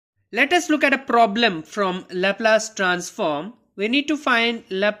Let us look at a problem from Laplace transform. We need to find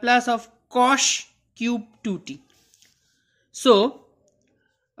Laplace of cosh³2t. So,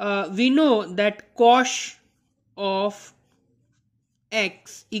 we know that cosh of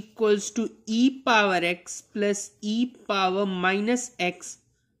x equals to e power x plus e power minus x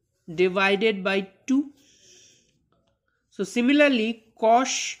divided by 2. So, similarly,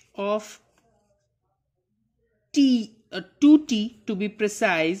 cosh of 2t to be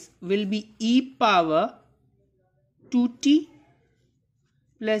precise will be e power 2t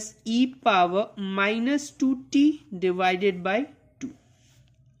plus e power minus 2t divided by 2.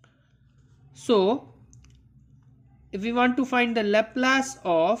 So, if we want to find the Laplace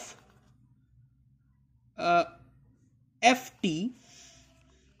of ft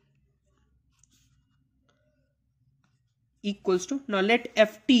equals to, now let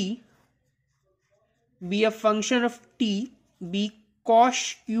ft be a function of t be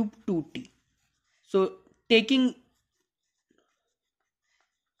cosh³2t. So taking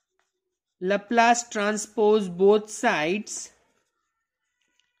Laplace transpose both sides,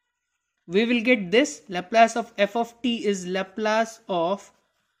 we will get this. Laplace of f of t is Laplace of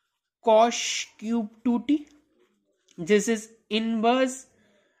cosh³2t. This is inverse,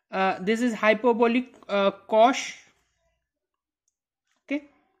 this is hyperbolic cosh. Okay,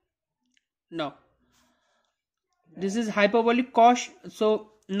 now this is hyperbolic cosh.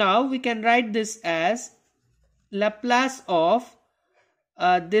 So now we can write this as Laplace of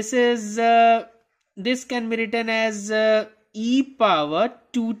this can be written as e power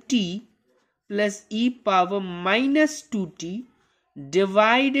 2t plus e power minus 2t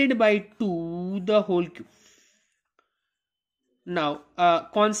divided by 2 the whole cube. Now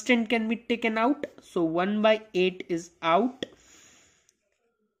constant can be taken out, so 1 by 8 is out.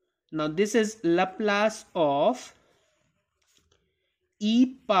 Now this is Laplace of e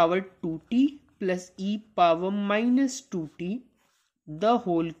power 2t plus e power minus 2t the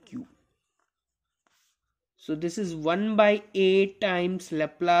whole cube. So this is 1 by 8 times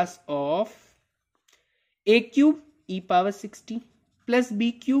Laplace of a cube e power 60 plus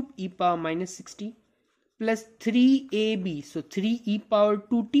b cube e power minus 60 plus 3ab, so 3 e power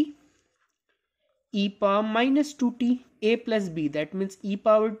 2t e power minus 2t, a plus b, that means e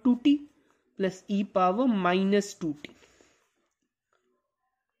power 2t plus e power minus 2t.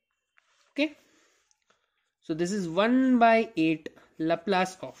 Okay, so this is 1 by 8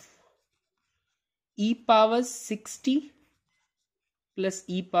 Laplace of e power 60 plus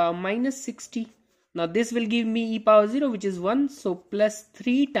e power minus 60. Now this will give me e power 0, which is 1, so plus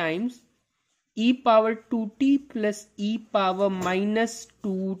 3 times e power 2t plus e power minus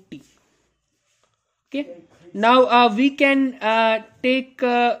 2t. Okay, now we can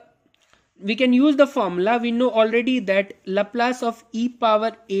we can use the formula. We know already that Laplace of e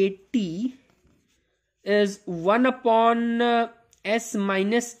power at is 1 upon s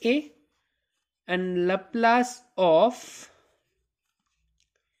minus a, and Laplace of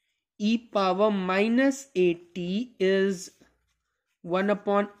e power minus at is 1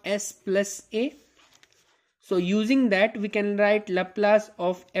 upon s plus a. So using that, we can write Laplace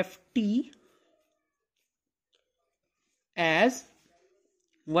of ft as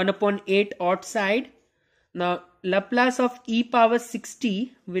 1 upon 8 outside. Now Laplace of e power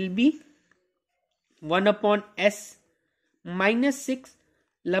 60 will be 1 upon s minus 6.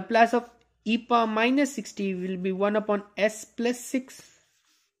 Laplace of e power minus 60 will be 1 upon s plus 6.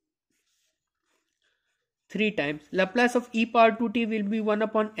 3 times. Laplace of e power 2t will be 1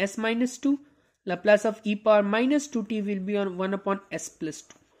 upon s minus 2. Laplace of e power minus 2t will be on 1 upon s plus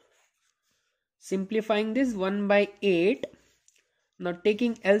 2. Simplifying this, 1 by 8. Now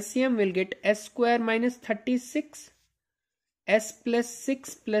taking LCM, we'll get s square minus 36, s plus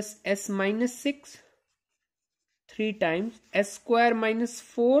 6 plus s minus 6. 3 times s square minus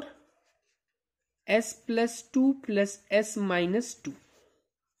 4, s plus 2 plus s minus 2.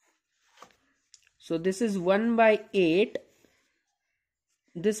 So this is 1 by 8.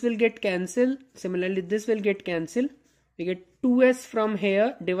 This will get cancelled. Similarly, this will get cancelled. We get 2s from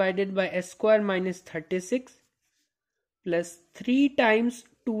here divided by s square minus 36 plus 3 times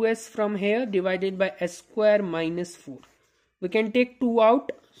 2s from here divided by s square minus 4. We can take 2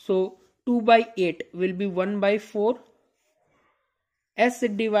 out. So 2 by 8 will be 1 by 4. S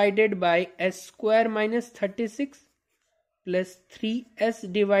divided by s square minus 36 plus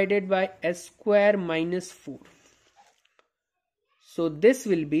 3s divided by s square minus 4. So this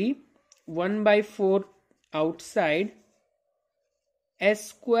will be 1 by 4 outside, s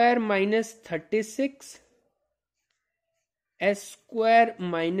square minus 36, s square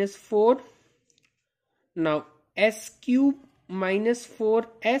minus 4. Now s cube minus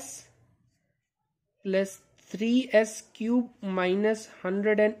 4s plus 3s cube minus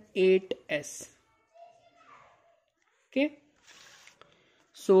 108s. Okay.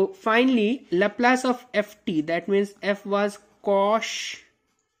 So finally Laplace of ft, that means f was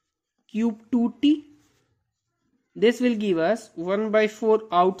cosh³2t. This will give us 1 by 4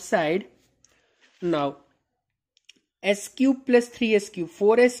 outside. Now s cube plus 3s cube,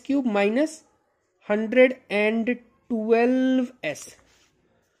 4s cube minus 112s.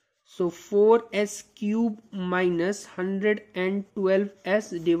 So 4s cube minus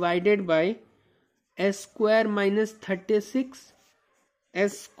 112s divided by s square minus 36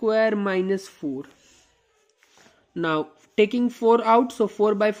 s square minus 4. Now taking 4 out, so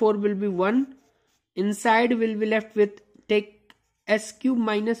 4 by 4 will be 1. Inside will be left with, take s cube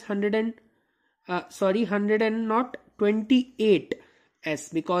minus 128 s,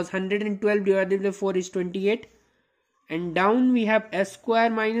 because 112 divided by 4 is 28. And down we have s square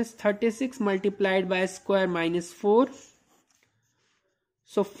minus 36 multiplied by s square minus 4.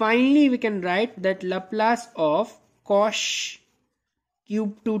 So finally we can write that Laplace of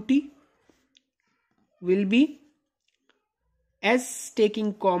cosh³2t will be s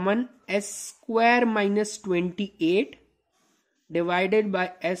taking common s square minus 28 divided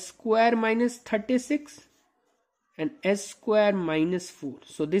by s square minus 36 and s square minus 4.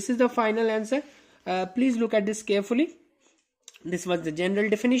 So this is the final answer. Please look at this carefully. This was the general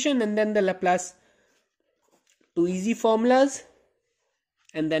definition and then the Laplace two easy formulas,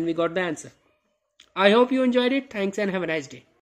 and then we got the answer. I hope you enjoyed it. Thanks and have a nice day.